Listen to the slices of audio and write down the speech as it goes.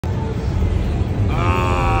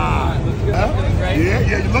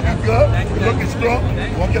You're looking good. You're looking strong.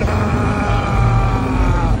 Walk it.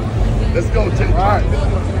 Let's go, Tim. All right.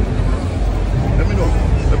 Let me know.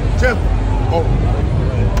 Tim. Oh.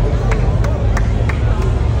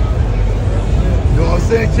 You know what I'm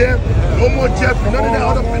saying, Tim? No more Jeff. None of that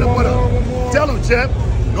other peanut butter. Tell him, Jeff.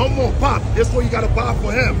 No more pop. This is what you got to buy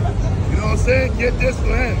for him. You know what I'm saying? Get this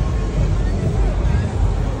for him.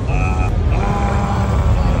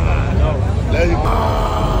 There you go.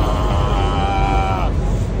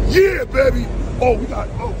 Yeah, baby. Oh, we got.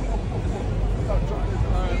 Oh.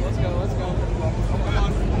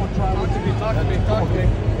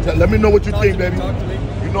 Let me know what you think, baby. You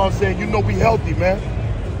know what I'm saying? You know we healthy, man.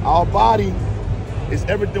 Our body is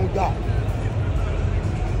everything we got.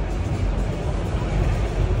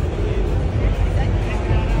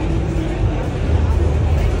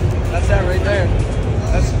 That's that right there.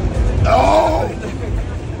 That's. Oh!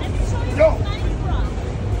 Yo!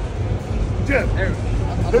 Jim,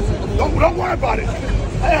 don't worry about it.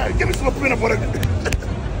 Hey, give me some peanut butter.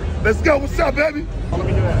 Let's go. What's up, baby? Oh, let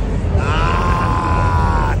me do that.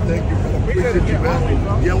 Thank you, man. Appreciate you,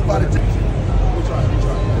 man. Yeah, we're about to take you. We try.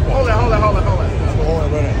 Hold it. Hold it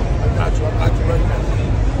right now. I got you right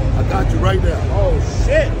now. I got you right now. Oh,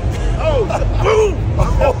 shit. Oh, boom. I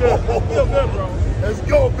feel good, bro. Let's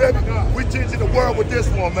go, baby. We're changing the world with this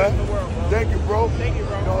one, man. Thank you, bro. Thank you,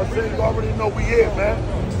 bro. You know what I'm saying? You already know we here, man.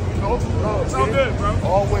 You know? It's all good, bro.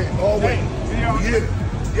 Always. Hey, We here.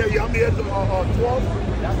 Yeah, I'm here at the 12. Y'all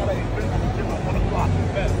got to event at the gym at 1 o'clock.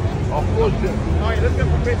 Of course, Jim. All right, let's get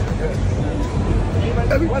some pictures.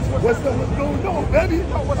 Baby, what's going on, baby?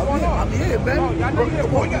 What's going on? I'm here, man. Oh, y'all know here.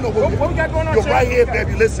 Come on, you know What we got going on, You're Chef? right here,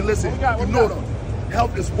 baby. Listen. What You we know got? the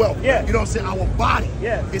health is wealth. Yeah. You know what I'm saying? Our body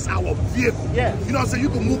is our vehicle. Yeah. You know what I'm saying? You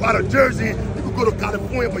can move out of Jersey, you can go to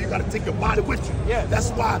California, but you got to take your body with you. Yeah.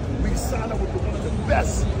 That's why we sign up with one of the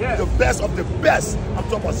best. Yeah. The best of the best. I'm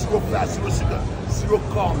talking about zero fat, zero sugar, zero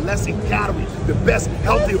carb, less in calories. The best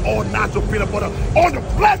healthy, all natural peanut butter on the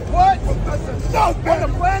planet. What? No, On the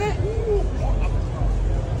planet?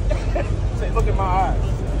 Say, look at my eyes.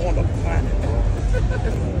 On the planet, bro.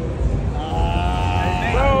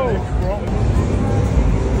 Bro.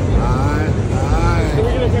 Can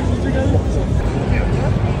we get a picture together?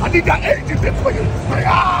 I need that energy bit for you. Like,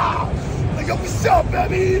 like, yo, what's up,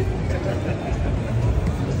 baby?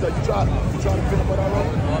 So you try the peanut butter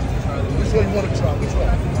already? Which one you want to try? Which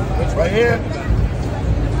one? Which right here?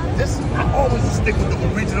 This, I always stick with the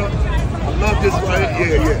original. I love this right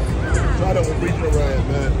here. Yeah. Try the original right here,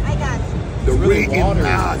 man. I got you. The really ring and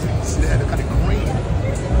eyes. See that? Look at the green.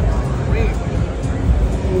 Green.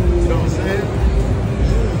 You know what I'm saying?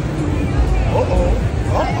 Uh-oh.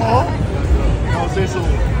 You know what I'm saying? So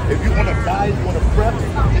if you want to diet, you want to prep,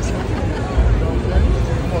 this one. You know what I'm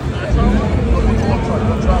saying? What you want to try? You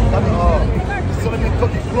want to try? Got the cinnamon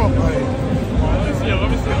cookie crumb right here. Let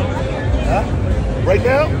me see. Huh? Right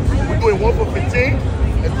now, we're doing 1 for 15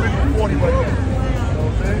 and 3 for 40 right now. You know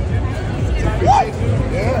what I'm saying? What?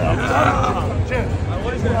 Yeah, I'm telling you. Jim,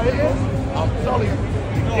 what is it right here? I'm telling you.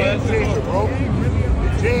 The game changer, bro. The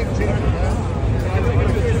game changer, man.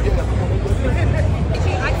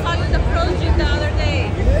 I saw you in the pro gym the other day.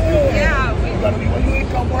 Yeah. You gotta be when you ain't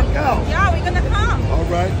come work out. Yeah, we're gonna come. All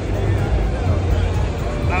right.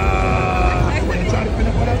 You want to try the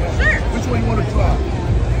peanut butter? Sure. Which one you want to try?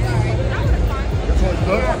 This one's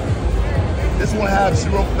good. This one has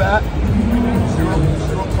zero fat,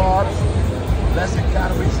 zero carbs, less in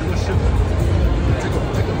calories, zero sugar.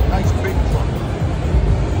 Take a nice big one.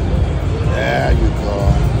 There you go.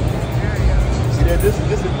 See that this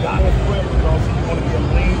is diet prep. You know what I'm saying? You want to get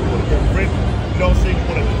lean, you want to get ripped. You know what I'm saying? You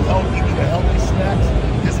want to eat healthy, eat the healthy snacks.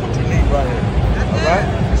 This is what you need right here. All right?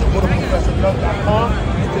 So go to ProfessorDuck.com.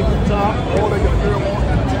 Take your time, order your favorite one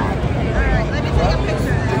at a time. Alright, let me take a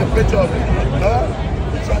picture. Take a picture of it.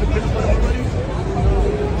 You try the picture already?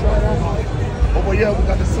 Try that. Over here, we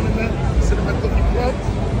got the cinnamon cookie crumb.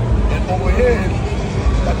 And over here,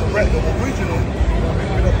 we got the regular original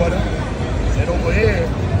peanut butter. And over here,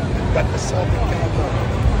 we got the salted peanut butter.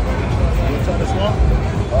 You want to try this one?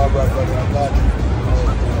 All right, brother, I got you.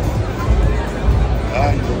 All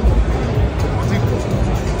right.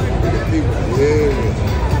 Yeah.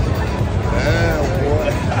 Damn, boy.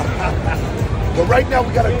 But right now, we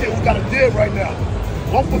got a deal right now.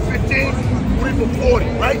 1 for 15, 3 for 40.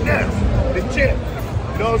 Right now. The champ.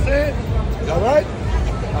 You know what I'm saying? All right? I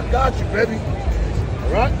got you, baby.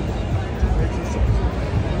 All right?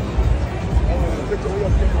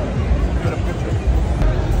 Get a picture.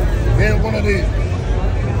 Then one of these.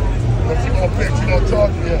 Let's see more pictures. You gonna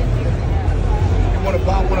charge me? Yeah. You want to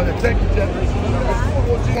buy one of the tank jackets?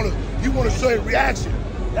 You want to show your reaction.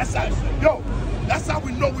 That's how. Yo, That's how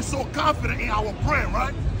we know we're so confident in our brand,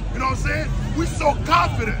 right? You know what I'm saying? We're so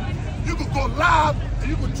confident. You could go live and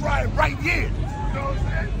you could try it right here. You know what I'm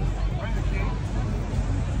saying? Right the king.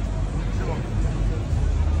 Sure.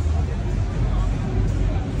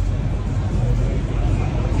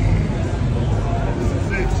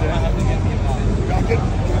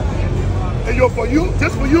 Hey, yo, for you,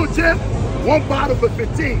 just for you, Jim, one bottle for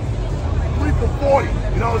 15, 3 for 40. You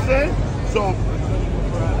know what I'm saying? So,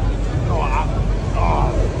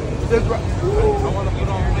 this right. I want to put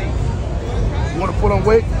on weight. You want to put on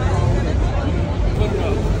weight?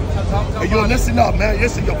 Hey, yo, listen up, man.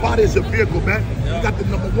 Listen, your body is your vehicle, man. Yeah. You got the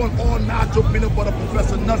 #1 all natural peanut butter,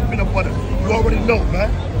 Professor Nuts peanut butter. You already know, man.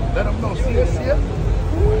 Let them know. See it, see it?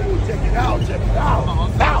 Ooh, check it out, check it out.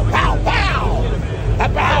 Pow, pow, pow.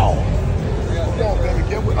 Pow. Come on, baby,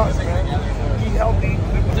 get with us, man. Eat healthy.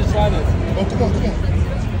 Just try this. Oh, come on, come on.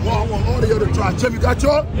 Well, I want all of you to try. Jim, you got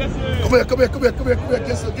yours? Yes, sir. Come here, come here, come here, come here, come here.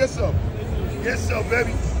 Get some, get some. Get some,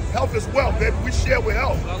 baby. Health is wealth, baby. We share with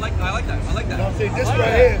health. I like that. I like that. You know what I'm saying? This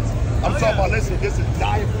right here, I'm talking about, listen, this is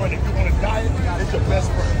diet friend. If you want to diet, it's your best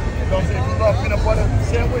friend. You know what I'm saying? If you love peanut butter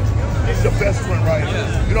sandwich, it's your best friend right here.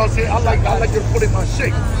 You know what I'm saying? I like to put in my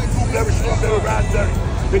shake. Blueberry, strawberry, raspberry,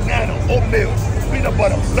 banana, oatmeal, peanut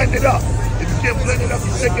butter. Blend it up. If you can't blend it up,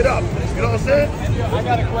 you shake it up. You know what I'm saying? I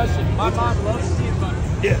got a question. My mom loves peanut butter.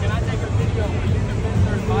 Yeah. Can I take a video where you can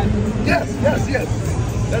minister Yes, yes, yes.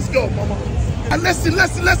 Let's go, mama. And listen.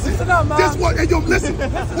 Listen up, Mom. This one, hey, yo, listen.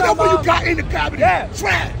 Whatever you got in the cabinet,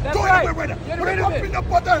 try it. That's Throw right. it away right now. Get rid of Whatever it. peanut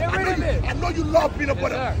butter, Get rid of it. I know you love peanut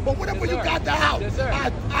butter, sir. but whatever Yes, you sir. got in the house, Yes, sir.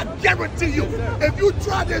 I guarantee you, if you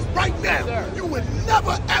try this right now, you will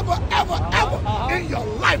never, ever, ever in your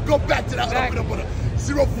life go back to that other peanut butter.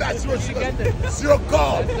 Zero fat, zero sugar, zero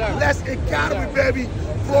carb, Yes, less in calorie, baby.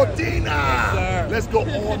 Protein. sir. Let's go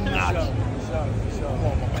all natural.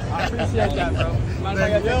 I appreciate that, bro.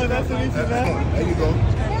 Thank you. Yo, that's what you man. There you go.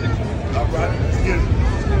 All right, let's get it.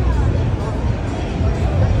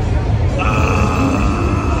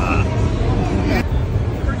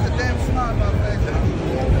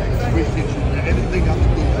 Appreciate you, man. Anything I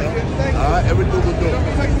can do, man. All right, everything we'll do.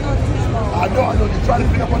 I know. You tried to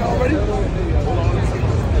pick up one already? Hold on.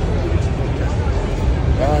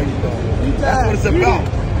 There you go. That's what it's about.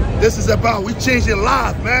 This is about, we changing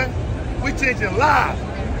lives, man. We changing lives.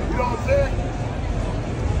 You know what I'm saying?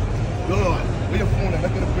 Good. Where your phone at?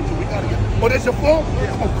 Look at the picture. We gotta get. Oh, that's your phone?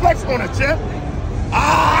 Come on, flex on it, champ.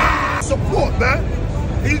 Support, man.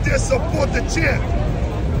 He just support the champ.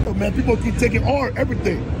 Oh, man, people keep taking on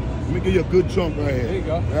everything. Let me give you a good chunk right here. There you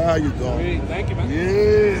go. There you go. Sweet. Thank you, man.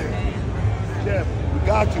 Yeah. Champ, we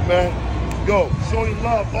got you, man. Yo, showing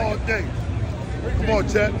love all day. Come on,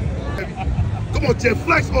 champ. Come on, champ.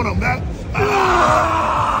 Flex on him, man.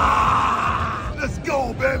 Let's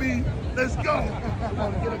go, baby. Let's go. Come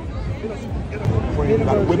on, get it. You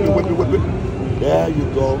gotta whip it. There you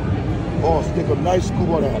go. Oh, stick a nice scoop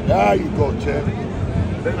on that. There you go, champ.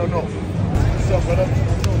 They don't know. What's up, brother?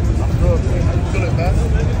 I'm good, man. How you feeling, man?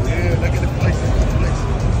 Yeah, look at the place.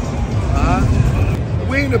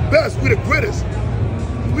 We ain't the best. We the greatest.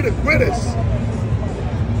 We the greatest.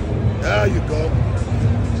 There you go.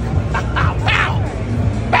 Bow!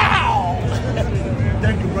 Bow!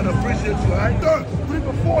 Thank you, brother. Appreciate you. I ain't done. 3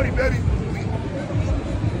 for 40, baby.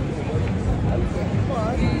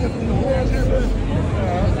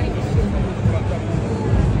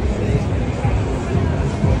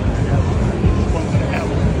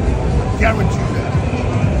 Guarantee that.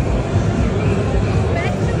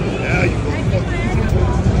 There you go.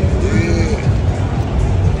 Yeah.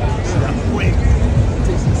 Great.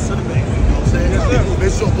 Take some cinnamon. You know what I'm saying? Yes,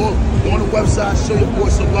 make sure go on the website, show your boy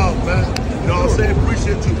some love, man. You know what I'm saying?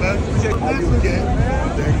 Appreciate you, man. How you again?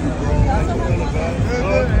 Thank you, bro. How you feeling, man?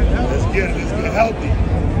 Let's get it. Let's get healthy.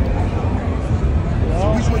 So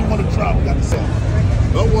which one you want to try? We got to say.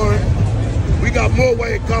 Don't worry. We got more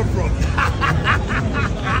where it come from.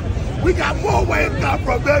 We got more where it come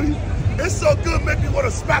from, baby. It's so good, make me want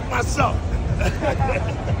to smack myself. What's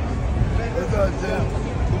up, Jim?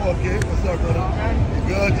 Come on, kid. What's up, brother? You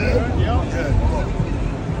good, Jim? Yeah. Come on.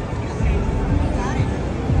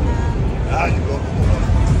 There you go.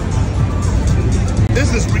 This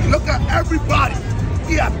is, look at everybody.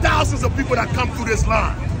 We have thousands of people that come through this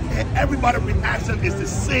line. And everybody's reaction is the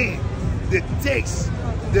same. The taste,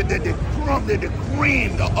 the crumb, the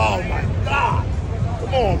cream, oh my God.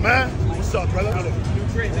 Come on, man. What's up, brother? You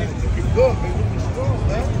great, man. You good, man. You strong,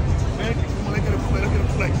 man. Man, come on, look at the flex. Look at the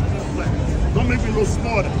flex. Don't make me a little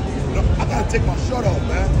smarter. I gotta take my shirt off,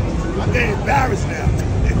 man. I'm getting embarrassed now.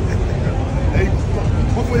 Hey, come on.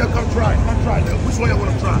 What way y'all come try? Come try. Which one y'all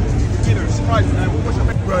wanna try? Either Sprite, man. What's your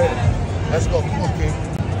favorite? Right. Let's go. Come on, King.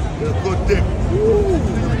 Get a good dip.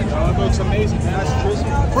 Oh, it looks amazing, man. That's crispy.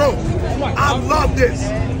 Bro, I love this.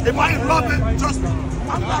 If I ain't love it, trust me,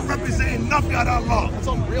 I'm not representing nothing that I love. That's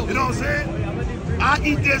unreal. You know what I'm saying? I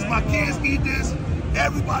eat this, my kids eat this,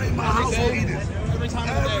 everybody in my household eat this. Every time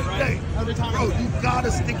of the day, right? Every time. Bro, you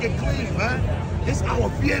gotta stick it clean, man. It's our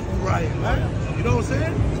vehicle right here, man. You know what I'm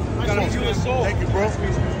saying? I gotta do this soul. Thank you, bro.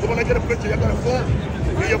 Come on, let's get a picture. Y'all got a phone?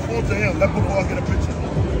 Give your phone to him. Let Bubba get a picture.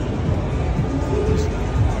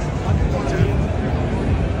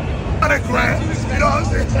 100 grand. You know what I'm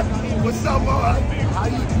saying? What's up, boy? How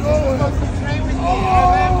you doing? Oh,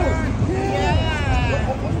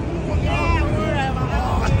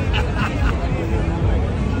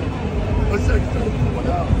 what's up?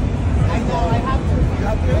 I know, I have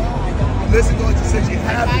to. Listen to what you said. You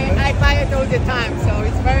have it. I buy it all the time, so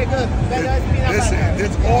it's very good. Listen,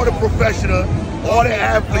 it's all the professional, all the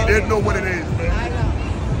athletes. They know what it is, man. I know.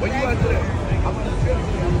 What you want to do? I'm going to tell you.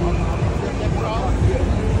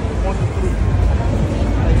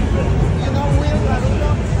 You know, Will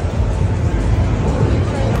Garudo?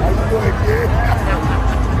 How you doing, kid?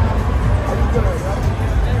 How you doing,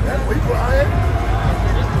 man? Where you quiet?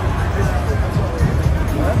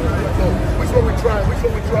 So, which one we trying? Which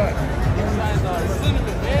one we trying?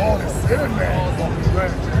 Oh, the cinnamon.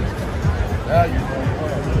 There you go.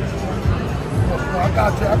 I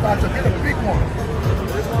got you. Get a big one.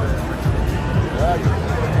 There you go.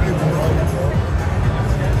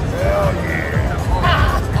 Hell yeah.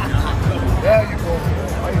 There you go.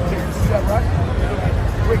 How you take this step, right?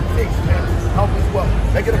 Great taste, man. Help as well.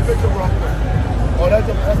 Make it a picture real quick. Oh, that's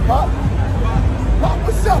Pop? Pop,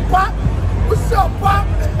 what's up, Pop? What's up, Pop?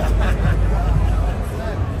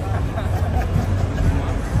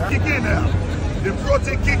 Kick in now. The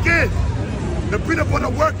protein kick in. The peanut butter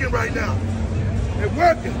working right now. They're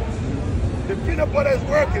working. The peanut butter is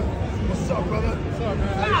working. What's up, brother? What's up, man?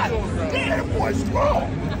 How you doing, bro? Damn, that boy's strong.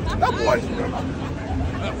 That boy's strong.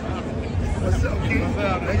 What's up, kid?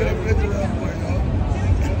 Make it a picture real quick, yo.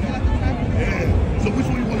 Yeah. So which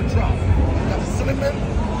one you want to try? You got the cinnamon?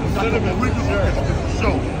 You got the original? Sure. Okay, for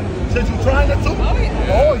sure. Since you trying that too? Oh,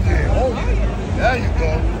 yeah. Oh, yeah. Oh, yeah. There you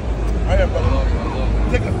go. Right here, brother.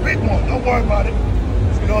 Take a big one. Don't worry about it.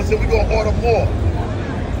 You know what I'm saying? We're going to order more.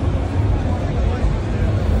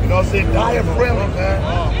 You know what I'm saying? Diet friendly, man.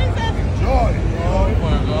 Enjoy it. Oh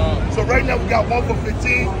my God. So right now we got 1 for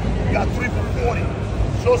 15. We got 3 for 40.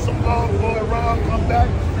 Show some love, go around, come back.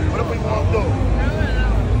 Whatever you want to do.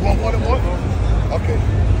 You want more than one? Okay.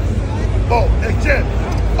 Oh, hey, Jen.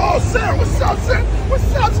 Oh, Sarah, what's up, Sarah?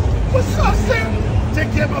 What's up? What's up, Sarah?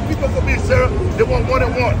 Take care of my people for me, Sarah. They want 1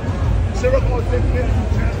 and 1. Sarah gonna take care of you,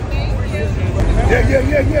 Jen.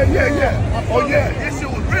 Yeah. Oh, yeah, this shit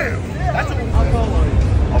was real. That's what was real.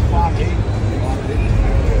 A 5'8". You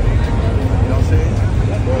know what I'm saying?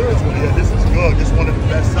 Yeah, this is good. This is one of the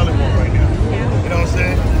best selling ones right now. You know what I'm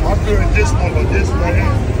saying? I'm doing this one, but this right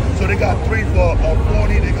here. So they got 3 for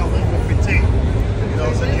 40, they got 1 for 15. You know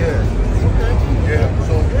what I'm saying? Yeah. Yeah.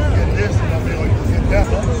 So you get this, and I mean, or you get that.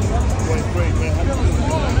 Going great, man.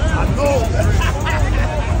 I know.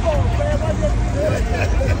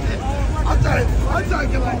 I'm trying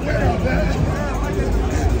to get my way out, man.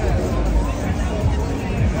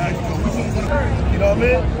 You know what I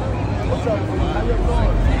mean? What's up? How you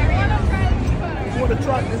doing? You want to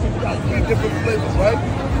try this? We got 3 different flavors, right?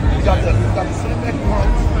 We got the cinnamon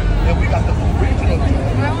crunch, and we got the original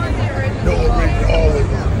joint. I want the original. The original, always.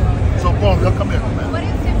 So, boom, y'all come here, man. What is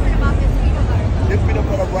different about this peanut butter? This peanut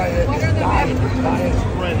butter right here is diet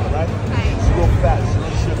friendly, right? It's real fat, it's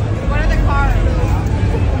real sugar. What are the carbs?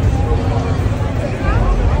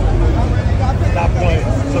 Not playing.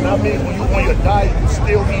 So that means when you on your diet, you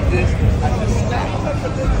still eat this as a snack.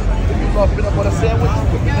 If you love peanut butter sandwich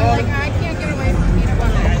with No, banana, like I can't get away from peanut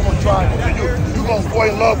butter. I'm gonna try it. You gonna fall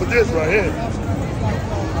in love with this right here.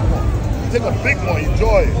 Take a big one,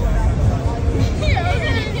 enjoy it.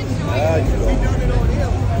 There you go.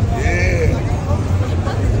 Yeah.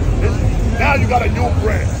 Now you got a new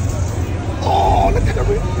brand. Oh, look at the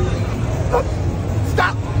look.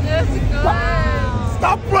 Stop.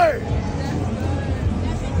 Stop playing.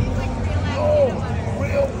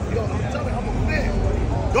 Real, yo, I'm telling you, I'm a fan.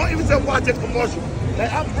 Don't even say watch a commercial.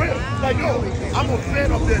 Like, I'm real. Like, yo, I'm a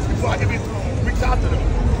fan of this before I even reach out to them.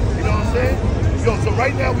 You know what I'm saying? Yo, so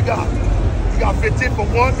right now we got 15 for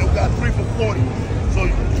 1 and we got 3 for 40. So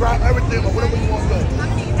you can try everything or whatever you want to do. How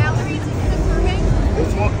many calories is this serving?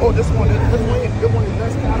 This one is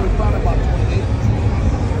less calories, probably about 28.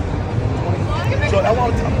 So that's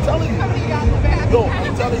what I'm telling you. Yo,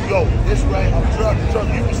 I'm telling you, yo, this right, I'm trust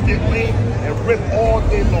you can stay clean and rip all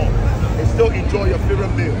day long and still enjoy your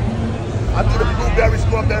favorite meal. I do the blueberry,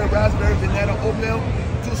 strawberry, raspberry, banana, oatmeal,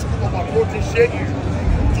 2 scoops of my protein shake,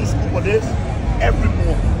 2 scoops of this every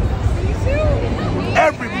morning.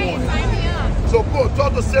 Every morning. Sign me up. So go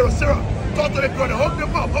talk to Sarah. Sarah, talk to that girl and hook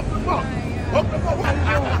them up. Hook them up. Hook them up.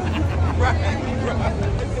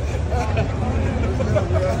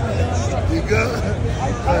 You good?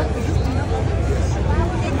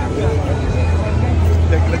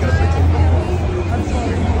 Take a look at the picture.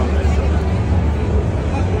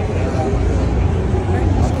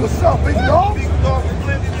 What's up, big dog? Big dog,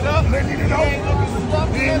 blending it up. Blending it up.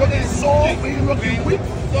 We ain't looking soft. We ain't looking weak.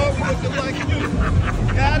 Dog, we looking like you.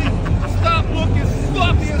 Got it. Stop looking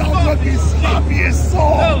sloppy and Stop soft. looking sloppy and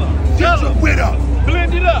soft. Tell 'em, Get tell your 'em. wit up.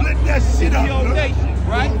 Blend it up. Blend that shit up. Your nation,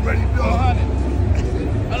 right? You already know. 100.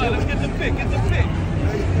 All right, let's get the pick. Get the pick.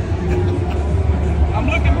 I'm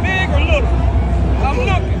looking big or little? I'm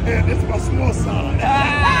looking. Man, this is my small side.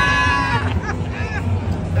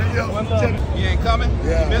 Hey, yo, check it. You ain't coming?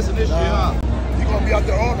 Yeah. You missing this shit, huh? You gonna be out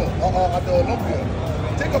there at the Olympia.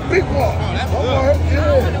 Take a big walk. Oh, that's Don't good. worry.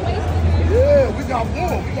 Yeah. Yeah, we got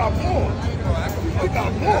more. We got more. We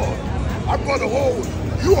got more. I brought the whole.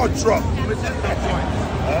 You a truck. Which is that joint?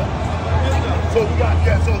 So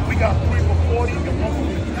we got 3 for 40 and 1 for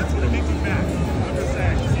 50. That's what it makes you mad. I'm just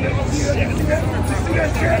saying. See that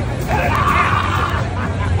shit? There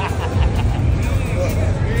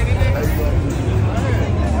you go.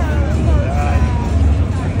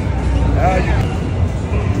 How you?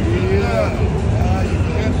 Yeah. How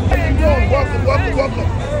you doing? Welcome.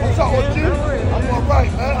 What's up, OG? I'm all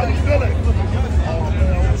right, man. How you feeling? Oh,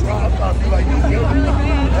 man, I'm trying to be like you, man.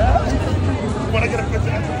 Yeah? You want to get a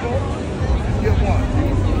picture at the floor? Get one.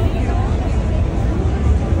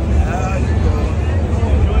 There you go.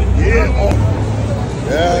 Yeah, oh.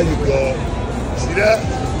 There you go. See that?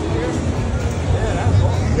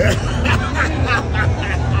 Yeah.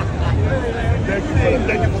 Thank you, brother.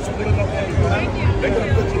 Thank you for splitting up on me, man. Thank you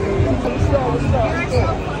for picture. What's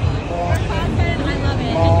up?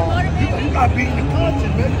 You gotta be in the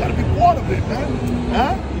content, man. You gotta be part of it, man.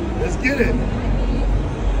 Huh? Let's get it.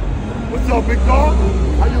 What's up, big dog?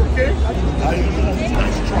 Are you okay? How you doing?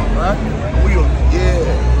 Nice truck, right? Yeah.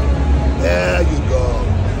 There you go.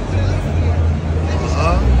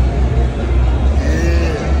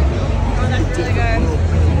 Yeah. Oh, that's really good.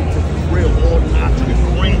 Real all natural, the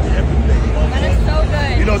cream, everything. That is so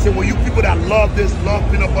good. You know what I'm saying? When you people that love this, love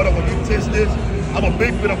peanut butter, when you taste this, I'm a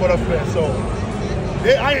big peanut butter fan. So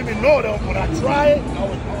I didn't even know them. When I try it, I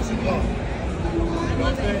was in love. You know what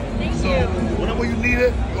I'm saying? Thank So you. whenever you need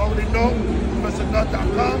it, you already know.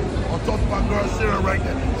 ProfessorNut.com. I'll talk to my girl Sarah right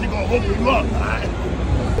there. She gonna hook you up. All right?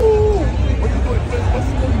 Ooh. What you doing, Chris? What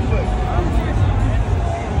sport you play?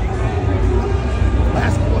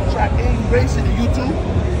 Basketball, track, and racing, and YouTube.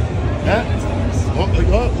 Huh? We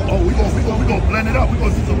gonna blend it up. We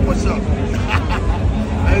gonna do some push-ups.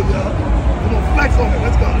 There you go. We gonna flex on it.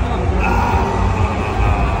 Let's go.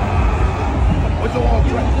 What's your all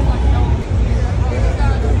track?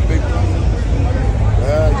 Big one.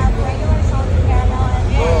 There you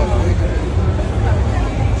go.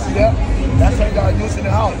 See that? That's how you gotta use in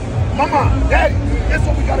the house. Mama, Daddy, that's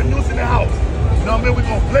what we gotta use in the house. You know what I mean? We're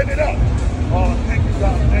gonna blend it up. Oh, thank you,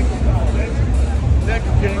 God. Thank you, God. Thank you. Thank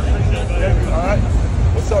you, King. Thank you. All right.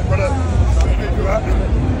 What's up, brother? You right?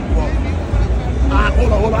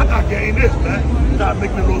 Hold on. I gotta gain this, man. You gotta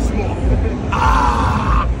make me a little small.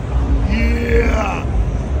 Yeah.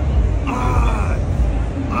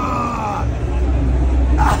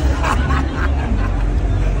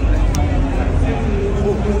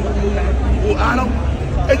 Oh, Adam.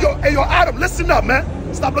 Hey, yo, Adam, listen up, man.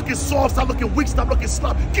 Stop looking soft, stop looking weak, stop looking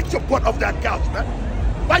slow. Get your butt off that couch, man.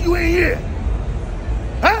 Why you in here?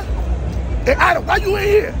 Huh? Hey, Adam, why you in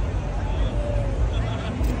here?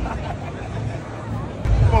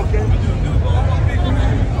 Okay.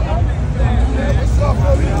 What's up,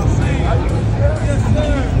 brother? Yes, sir.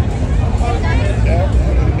 Yeah.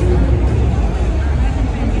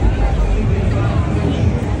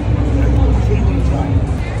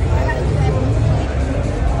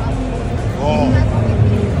 Oh.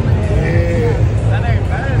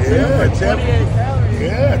 Yeah, 28 calories.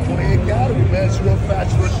 Yeah, 28 calories, man. Zero fat,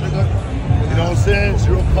 zero sugar. You know what I'm saying?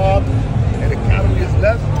 Zero carb. And the calorie is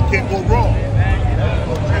less. You can't go wrong.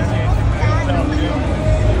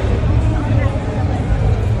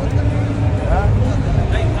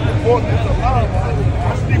 Important is a lot of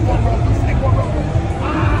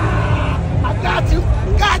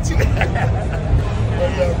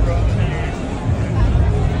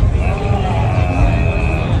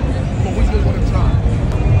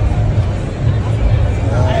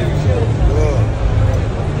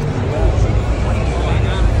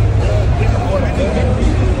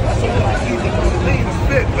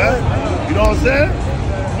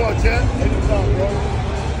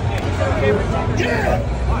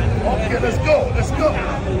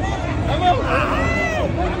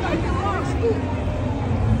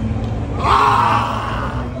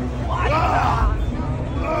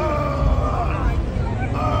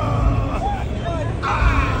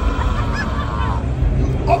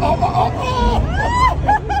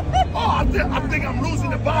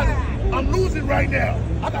right now.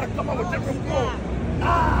 I gotta come up with different flow.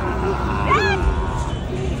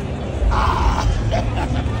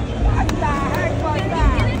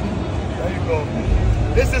 There you go.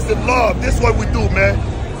 This is the love. This is what we do, man.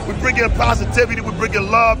 We bring in positivity. We bring in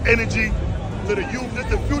love, energy to the youth. This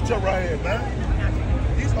is the future right here, man.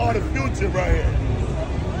 These are the future right here.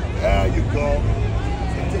 There you go.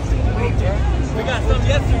 We got some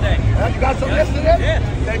yesterday. You got some yesterday? Yeah.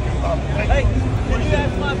 Thank you, Papa. Hey, Thank you. did you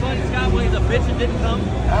ask my buddy Scott why he's a bitch and didn't come?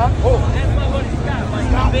 Huh? Oh. Ask my buddy Scott why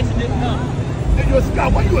he's a bitch and didn't come. Yo,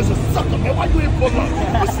 Scott, why you as a sucker, man? Why you ain't pull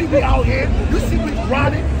up? You see me out here? You see me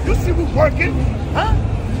grinding? You see me working? Huh?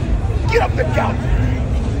 Get up the couch.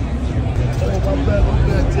 Oh, my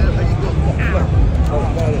bad, Tim. How you doing? Oh,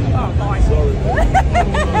 sorry. Sorry.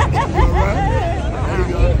 You all right? There you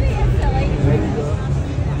go. There you go.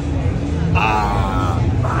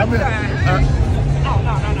 Come here.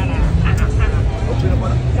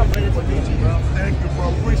 Thank you, bro.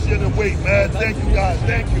 Appreciate the wait, man. Thank you, guys.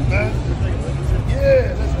 Thank you, man.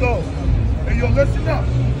 Yeah, let's go. Hey, yo, listen up.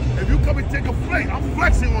 If you come and take a flight, I'm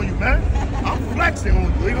flexing on you, man. I'm flexing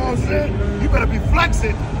on you. You know what I'm saying? You better be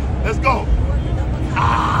flexing. Let's go.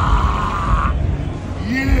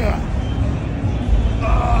 Yeah.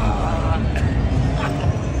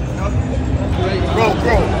 Bro,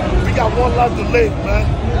 we got one life to live, man.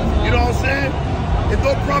 You know what I'm saying? It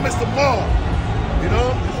don't promise tomorrow. You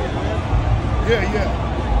know? Yeah.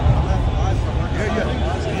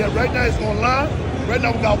 Yeah, right now it's online. Right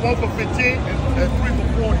now we got 1 for 15 and 3 for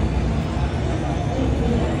 40.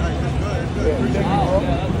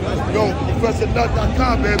 Yo,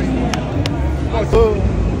 ProfessorNut.com, baby.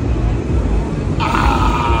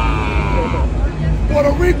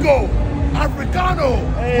 Puerto Rico, Africano.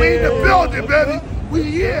 Hey. We in the building, baby. We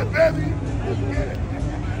here, baby.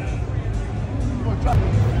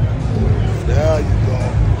 There you go.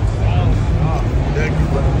 Thank you,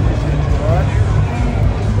 brother. Appreciate you, all right?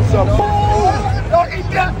 What's up, bro? Don't eat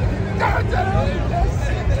that. Don't eat that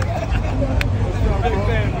shit. What's up, bro?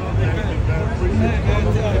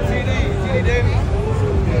 TD Davis.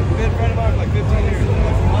 Been a friend of mine for like 15 years.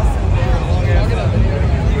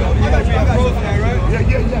 You guys be pros tonight, right?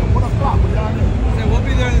 Yeah. 1 o'clock. We're down there. So we'll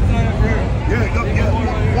be there tonight up here.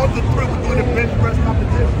 Yeah. 1 to 3, we're doing the bench press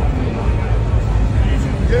competition.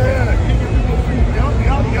 Yeah.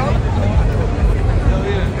 Yup.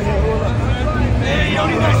 Hey, you don't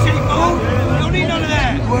need that shitty food. You don't need none of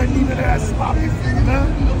that. You ain't need that sloppy thing, man.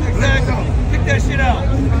 Exactly. Pick that shit out.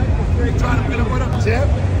 You trying to fill it with up, champ?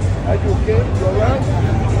 Are you okay? You alright?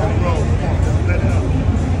 Bro, let it out.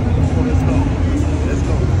 Let's go.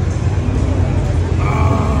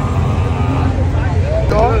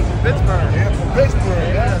 Pittsburgh. Yeah, from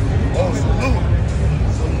Pittsburgh, yeah. Oh, salute.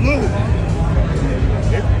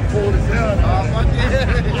 It's cold as hell now.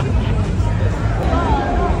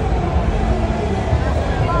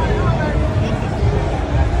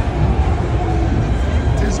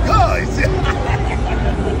 This guys.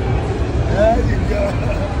 There you go.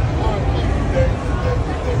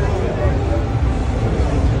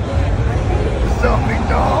 What's up, big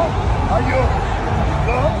dog? How you?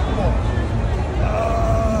 Come on.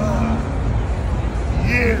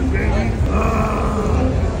 Yeah, baby.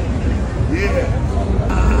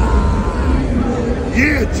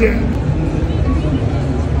 Yeah, champ.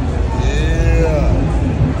 Yeah.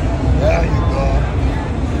 There you go.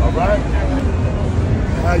 All right.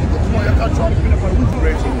 There you go. Come on, y'all got to try to finish my week.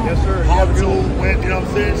 Yes, sir. You How have a to good one. win, you know what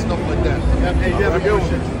I'm saying? Stuff like that. Hey, you have a good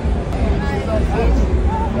one.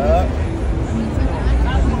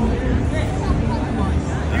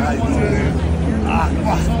 How you doing?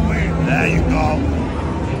 There you go.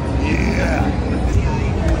 Yeah.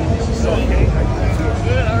 It's okay.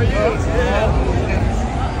 Good, how are you?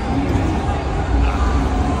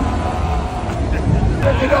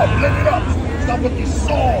 Blend it up. Stop looking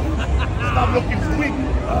soft. Stop looking weak.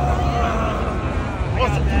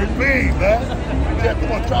 Want some remain, man. Yeah,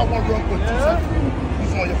 come on, try one real quick. 2 seconds.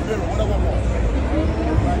 Who's on your favorite? Whatever one.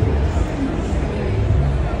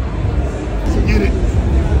 Get it.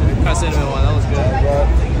 That cinnamon one, that was good.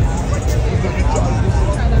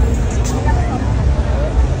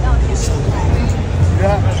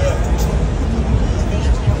 Yeah.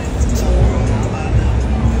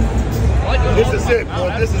 This is it, bro.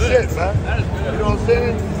 This is it, man. You know what I'm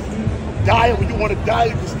saying? Diet, when you want to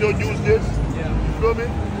diet, you can still use this. You feel me?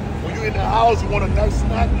 When you're in the house, you want a nice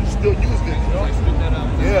snack, you still use this, you know?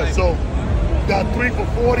 Yeah, so you got 3 for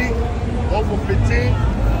 40, 1 for 15. You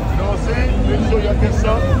know what I'm saying? Make sure y'all get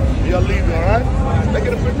some, and y'all leave it, all right? Let's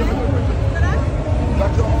get a picture.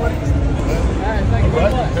 Got you already? Thank you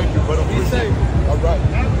very much. Thank you, brother. Appreciate it. All right.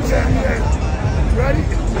 Yeah. You ready?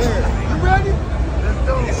 Yeah. You ready?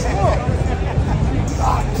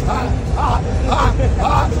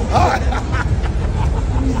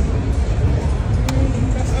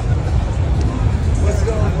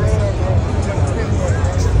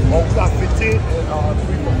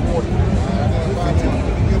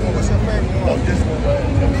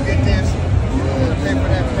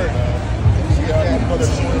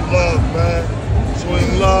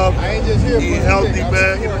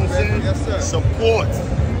 support.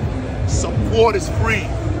 Support is free.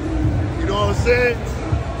 You know what I'm saying?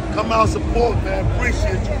 Come out, support, man.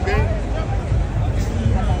 Appreciate you, man.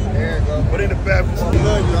 There you go. But in the back, Love you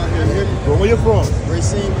out here, hear me? bro, where you from?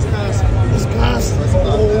 Racine, Wisconsin. Wisconsin. That's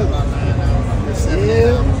about Oh, that, my man.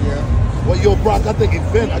 yeah. Yeah. Well, yo, bro, I got the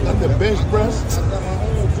event. I got the bench press. I got my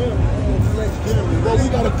own gym, my own flex gym. Well, we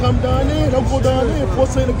gotta come down there. Don't go down there.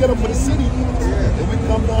 Force ain't to get up for the city. And we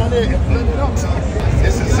come down there and blend it up.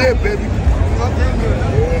 This is it, baby. Yeah.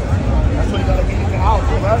 That's why you gotta get in the house,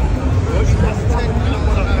 all right? Well, you gotta take me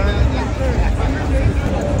up, man.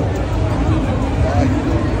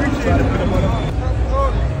 Try to put him on up.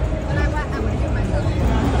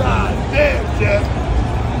 God damn, Jeff.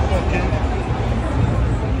 Okay.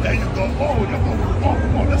 There you go. Oh,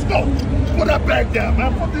 come on, let's go. Put that bag down,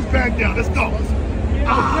 man. Put this bag down. Let's go.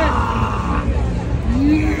 Ah,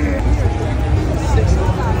 yeah.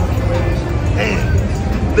 Hey,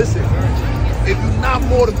 listen. If you're not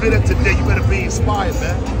motivated today, you better be inspired,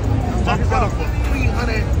 man. My brother for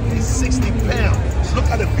 360 pounds. Look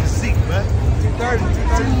at the physique, man.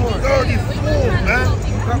 234, man.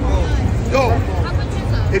 Yo,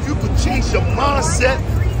 if you could change your mindset,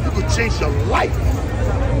 you could change your life.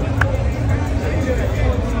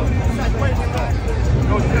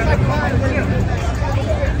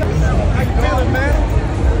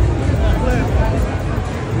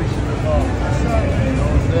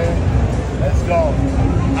 Let's go.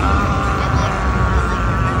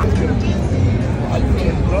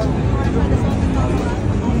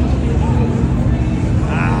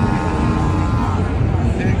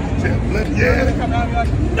 Yeah.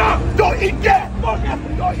 No, don't eat that, fucker.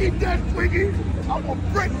 Don't eat that, Twiggy. I'm gonna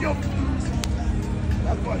break your.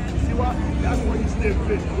 That's what. See what? That's why you still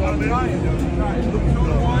fit. You know what I mean? Look good.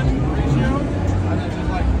 2-1 ratio. And then just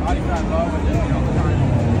like body fat low and then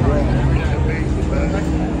amazing, man.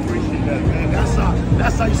 Appreciate that, man.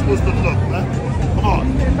 That's how you're supposed to look, man. Come on.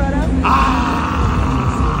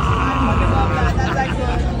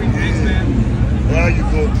 There you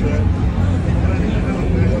go, Trent.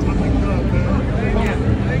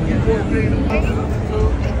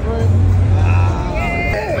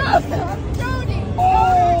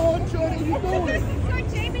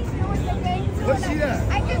 What's she at?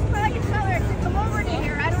 I just thought I could tell her to come over to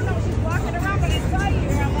here. I don't know, she's walking around, but I saw you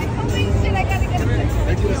here. I'm like, holy shit, I gotta get a picture.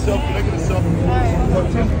 Make it a selfie, make it a selfie.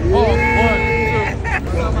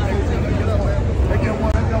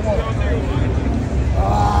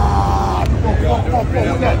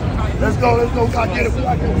 Let's go, gotta get it.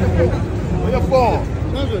 Where your phone?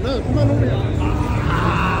 Come on over here.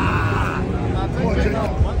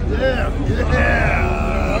 Yeah.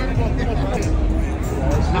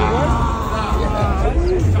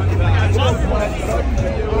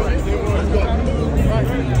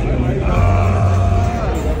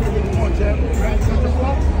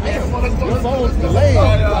 Your phone's delayed.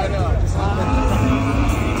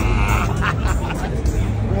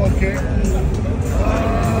 Okay.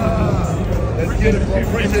 Let's get it, bro.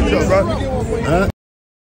 Appreciate you, bro.